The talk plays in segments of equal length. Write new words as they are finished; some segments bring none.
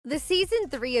The Season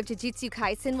 3 of Jujutsu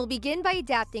Kaisen will begin by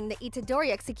adapting the Itadori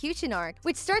execution arc,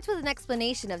 which starts with an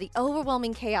explanation of the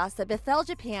overwhelming chaos that befell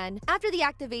Japan after the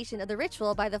activation of the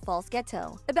ritual by the false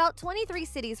Geto. About 23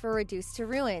 cities were reduced to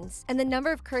ruins, and the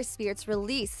number of cursed spirits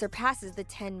released surpasses the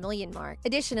 10 million mark.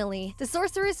 Additionally, the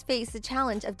sorcerers face the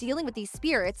challenge of dealing with these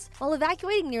spirits while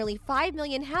evacuating nearly 5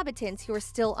 million inhabitants who are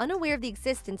still unaware of the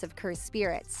existence of cursed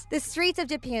spirits. The streets of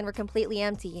Japan were completely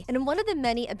empty, and in one of the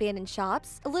many abandoned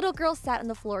shops, a little girl sat on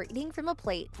the floor eating from a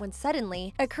plate when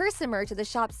suddenly, a curse emerged at the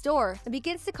shop's door and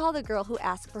begins to call the girl who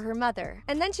asked for her mother.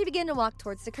 And then she began to walk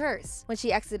towards the curse. When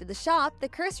she exited the shop, the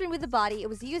curse removed the body it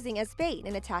was using as bait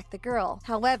and attacked the girl.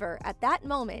 However, at that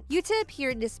moment, Yuta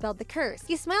appeared and dispelled the curse.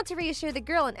 He smiled to reassure the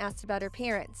girl and asked about her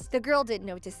parents. The girl didn't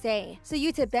know what to say, so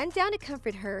Yuta bent down to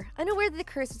comfort her, unaware that the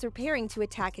curse was preparing to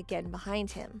attack again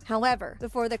behind him. However,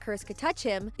 before the curse could touch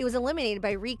him, it was eliminated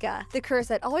by Rika, the curse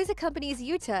that always accompanies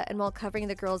Yuta, and while covering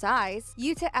the girl's eyes,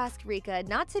 Yuta asked Rika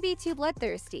not to be too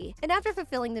bloodthirsty, and after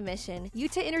fulfilling the mission,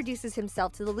 Yuta introduces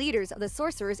himself to the leaders of the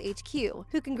Sorcerers HQ,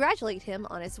 who congratulate him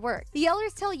on his work. The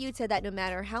elders tell Yuta that no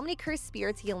matter how many cursed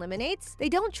spirits he eliminates, they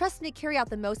don't trust him to carry out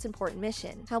the most important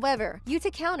mission. However,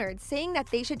 Yuta countered, saying that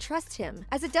they should trust him,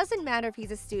 as it doesn't matter if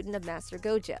he's a student of Master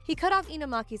Gojo. He cut off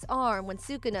Inamaki's arm when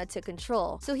Sukuna took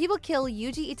control, so he will kill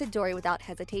Yuji Itadori without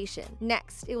hesitation.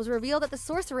 Next, it was revealed that the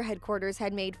Sorcerer headquarters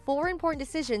had made 4 important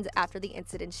decisions after the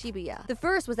incident in Shibuya. The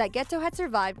first was that Geto had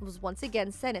survived and was once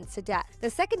again sentenced to death. The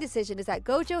second decision is that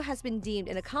Gojo has been deemed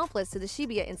an accomplice to the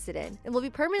Shibuya incident and will be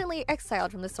permanently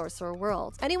exiled from the sorcerer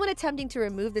world. Anyone attempting to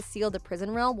remove the seal of the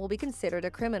prison realm will be considered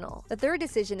a criminal. The third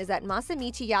decision is that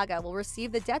Masamichi Yaga will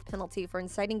receive the death penalty for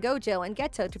inciting Gojo and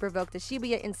Geto to provoke the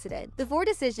Shibuya incident. The fourth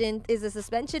decision is the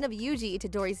suspension of Yuji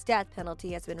Itadori's death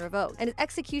penalty has been revoked, and his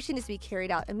execution is to be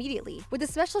carried out immediately, with the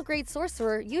special grade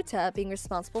sorcerer Yuta being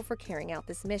responsible for carrying out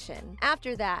this mission.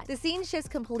 After that, the scene shifts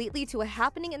completely to a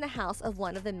happening in the house of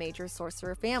one of the major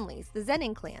sorcerer families, the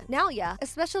Zenin clan. Naoya, a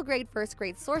special grade first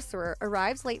grade sorcerer,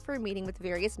 arrives late for a meeting with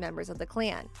various members of the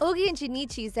clan. Ogi and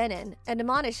Junichi Zenin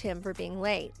admonish him for being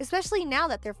late, especially now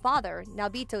that their father,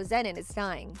 Naobito Zenin, is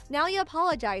dying. Naoya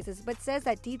apologizes but says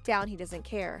that deep down he doesn't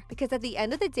care, because at the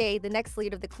end of the day, the next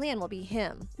leader of the clan will be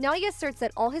him. Naoya asserts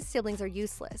that all his siblings are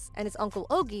useless, and his uncle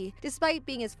Ogi, despite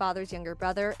being his father's younger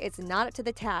brother, is not up to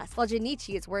the task, while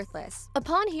Junichi is worthless.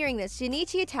 Upon hearing this,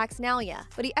 Junichi attacks Naoya,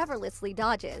 but he effortlessly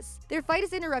dodges. Their fight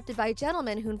is interrupted by a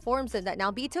gentleman who informs them that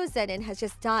Naobito Zenin has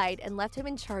just died and left him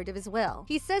in charge of his will.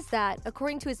 He says that,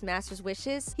 according to his master's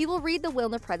wishes, he will read the will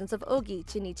in the presence of Ogi,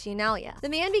 Junichi, and Naoya. The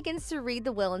man begins to read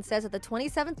the will and says that the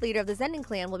 27th leader of the Zenin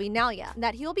clan will be Naoya, and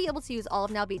that he will be able to use all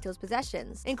of Naobito's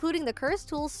possessions, including the cursed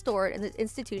tools stored in the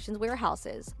institution's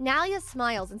warehouses. Naoya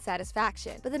smiles in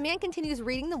satisfaction, but the man continues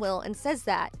reading the will and says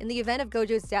that, in the event of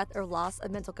Gojo's death or loss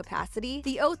of mental capacity,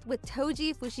 the oath with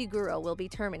Toji Fushiguro will be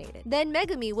terminated. Then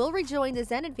Megumi will rejoin the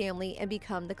Zenin family and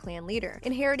become the clan leader,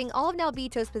 inheriting all of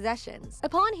Naobito's possessions.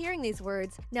 Upon hearing these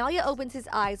words, Naoya opens his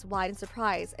eyes wide in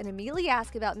surprise and immediately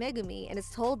asks about Megumi and is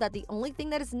told that the only thing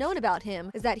that is known about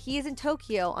him is that he is in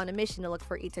Tokyo on a mission to look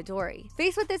for Itadori.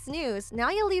 Faced with this news,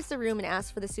 Naoya leaves the room and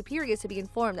asks for the superiors to be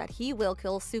informed that he will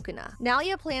kill Sukuna.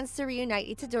 Naoya plans to reunite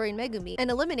Itadori and Megumi and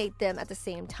eliminate them at the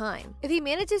same time. If he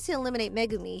manages to eliminate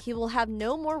Megumi, he will have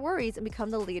no more worries and become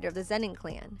the leader of the Zenin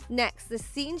clan. Next, the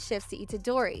scene shifts to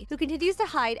Itadori, who continues to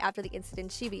hide after the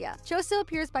incident in Shibuya. Choso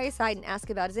appears by his side and asks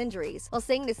about his injuries, while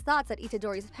saying in his thoughts that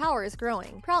Itadori's power is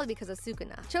growing, probably because of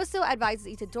Sukuna. Choso advises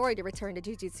Itadori to return to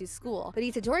Jujutsu school, but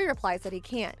Itadori replies that he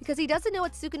can't, because he doesn't know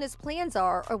what Sukuna's plans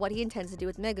are or what he intends to do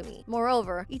with Megumi.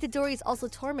 Moreover, Itadori is also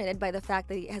tormented by the fact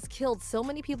that he has killed so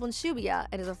many people in Shibuya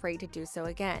and is afraid to do so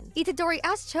again. Itadori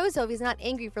asks Choso if he's not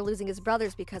angry for losing his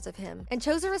brothers because of him, and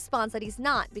Choso responds that he's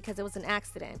not because it was an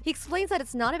accident. He explains that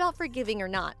it's not about forgiving or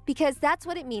not, because that's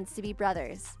what it means to be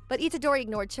brothers. But Itadori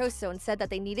ignored Choso and said that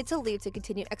they needed to leave to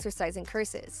continue exercising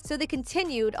curses, so they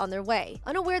continued on their way,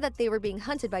 unaware that they were being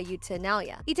hunted by Yuta and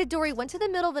Naoya. Itadori went to the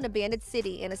middle of an abandoned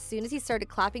city, and as soon as he started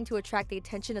clapping to attract the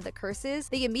attention of the curses,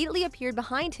 they immediately appeared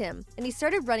behind him, and he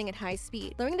started running at high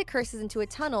speed, luring the curses into a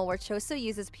tunnel where Choso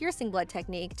uses piercing blood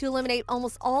technique to eliminate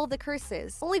almost all of the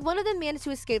curses. Only one of them managed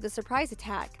to escape the surprise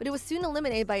attack, but it was soon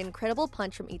eliminated by an incredible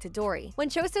punch from Itadori. When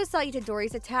Choso saw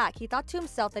Itadori's attack, he thought to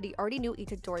himself that he already knew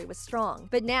Itadori was strong,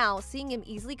 but now, seeing him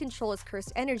easily control his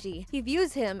cursed energy, he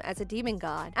views him as a demon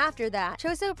god. After that,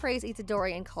 Choso praised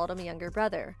Itadori and called him a younger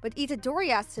brother, but Itadori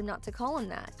asked him not to call him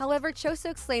that. However, Choso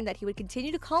explained that he would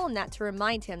continue to call him that to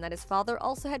remind him that his father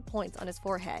also had points on his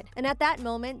forehead. And at that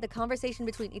moment, the conversation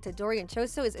between Itadori and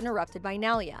Choso is interrupted by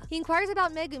Naoya. He inquires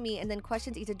about Megumi and then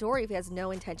questions Itadori if he has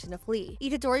no intention to flee.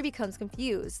 Itadori becomes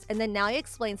confused, and then Naoya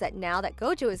explains that now that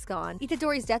Gojo is gone,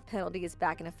 Itadori's death penalty is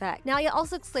back in effect. Naoya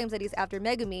also exclaims that he's after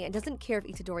Megumi and doesn't care if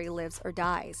Itadori lives or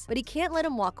dies, but he can't let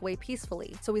him walk away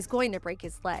peacefully, so he's going to break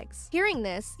his legs. Hearing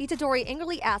this, Itadori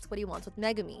angrily asks what he wants with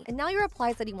Megumi, and Naoya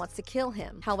replies that he wants to kill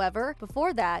him. However,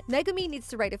 before that, Megumi needs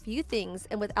to write a few things,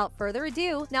 and without further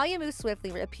ado, Naoya moves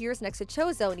swiftly and appears next to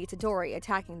Chozo and Itadori,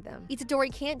 attacking them.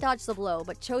 Itadori can't dodge the blow,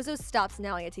 but Chozo stops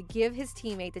Naoya to give his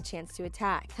teammate the chance to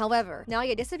attack. However,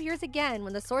 Naoya disappears again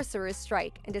when the sorcerers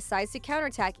strike and decides to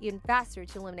counterattack even faster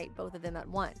to eliminate both of them at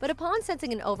once. But upon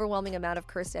sensing an overwhelming amount of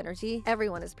cursed energy,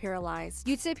 everyone is paralyzed.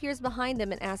 Yuta appears behind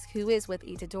them and asks who is with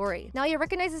Itadori. Naoya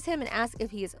recognizes him and asks if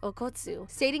he is Okotsu,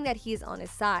 stating that he is on his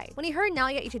side. When he heard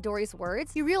Naoya Itadori's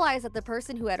words, he realized that the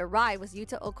person who had arrived was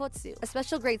Yuta Okotsu, a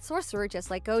special grade sorcerer just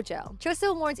like Gojo.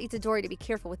 Chozo warns Itadori to be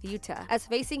careful with Yuta, as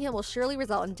facing him will surely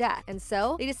result in death, and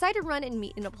so they decide to run and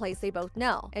meet in a place they both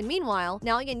know. And meanwhile,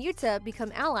 Naoya and Yuta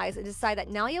become allies and decide that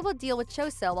Naoya will deal with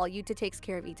Chozo while Yuta takes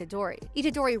care of Itadori.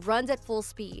 Itadori runs at full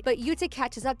speed, but Yuta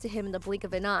catches up to him in the blink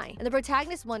of an eye, and the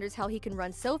protagonist wonders how he can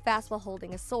run so fast while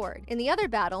holding a sword. In the other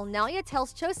battle, Naoya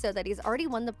tells Chozo that he's already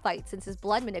won the fight since his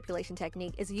blood manipulation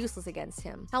technique is useless against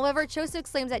him. However, Chozo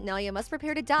exclaims that Naoya must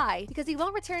prepare to die because he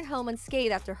won't return home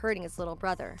unscathed after hurting his little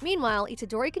brother. Meanwhile,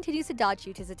 Itadori continues to dodge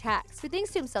Yuta's attacks. He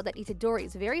thinks to himself that Itadori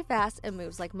is very fast and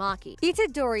moves like Maki.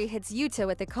 Itadori hits Yuta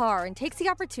with the car and takes the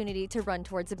opportunity to run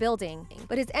towards a building,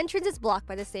 but his entrance is blocked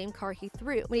by the same car he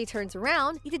threw. When he turns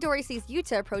around, Itadori sees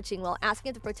Yuta approaching while asking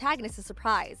if the protagonist is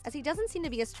surprised, as he doesn't seem to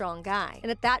be a strong guy.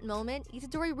 And at that moment,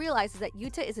 Itadori realizes that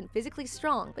Yuta isn't physically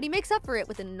strong, but he makes up for it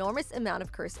with an enormous amount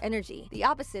of cursed energy, the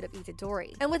opposite of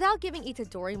Itadori. And without giving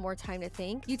Itadori more time to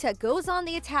think, Yuta goes on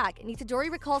the attack, and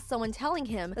Itadori recalls someone telling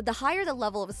him that the higher the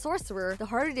level of a sorcerer, the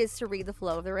harder it is to read the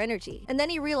flow of their energy. And then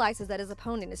he realizes that his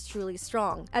opponent is truly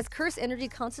strong, as cursed energy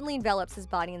constantly envelops his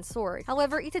body and sword.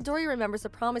 However, Itadori remembers the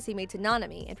promise he made to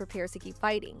Nanami and prepares to keep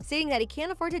fighting, stating that he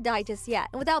can't afford to die just yet.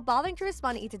 And without bothering to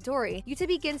respond to Itadori, Yuta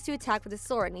begins to attack with his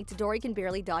sword, and Itadori can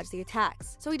barely dodge the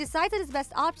attacks. So he decides that his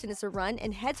best option is to run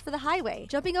and heads for the highway,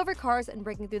 jumping over cars and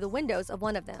breaking through the windows of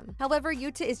one of them. However,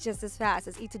 Yuta is just as fast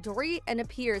as Itadori and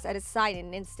appears at his side in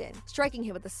an instant, striking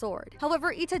him with the sword.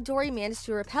 However, Itadori managed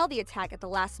to repel the attack at the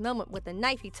last moment with the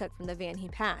knife he took from the van he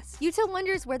passed. Yuta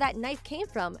wonders where that knife came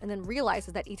from and then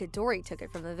realizes that Itadori took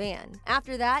it from the van.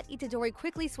 After that, Itadori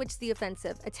quickly switched to the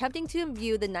offensive, attempting to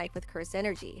imbue the knife with cursed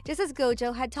energy, just as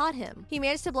Gojo had taught him. He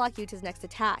managed to block Yuta's next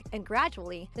attack, and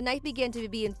gradually, the knife began to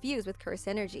be infused with cursed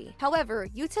energy. However,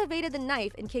 Yuta evaded the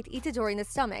knife and kicked Itadori in the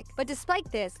stomach, but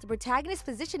despite this, the protagonist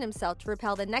positioned himself to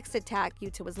repel the next attack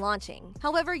Yuta was launching.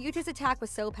 However, Yuta's attack was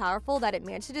so powerful that it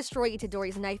managed to destroy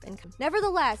Itadori's knife and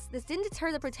nevertheless, this didn't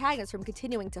deter the protagonist from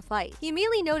continuing to fight. He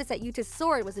immediately noticed that Yuta's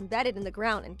sword was embedded in the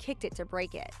ground and kicked it to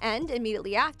break it. And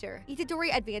immediately after,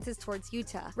 Itadori advances towards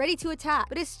Yuta, ready to attack,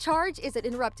 but his charge is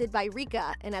interrupted by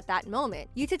Rika, and at that moment,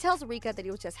 Yuta tells Rika that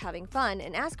he was just having fun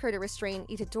and asks her to restrain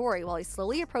Itadori while he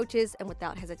slowly approaches, and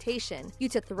without hesitation,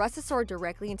 Yuta thrusts the sword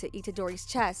directly into Itadori's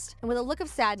chest, and with a look of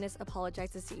sadness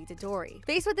apologizes to Itadori.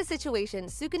 Faced with the situation,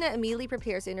 Sukuna immediately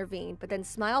prepares to intervene, but then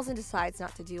smiles and decides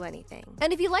not to do anything.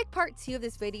 And if you like part 2 of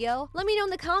this video, let me know in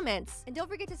the comments, and don't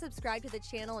forget to subscribe to the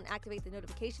channel and activate the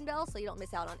notification bell so you don't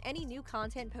miss out on any new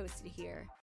content posted here.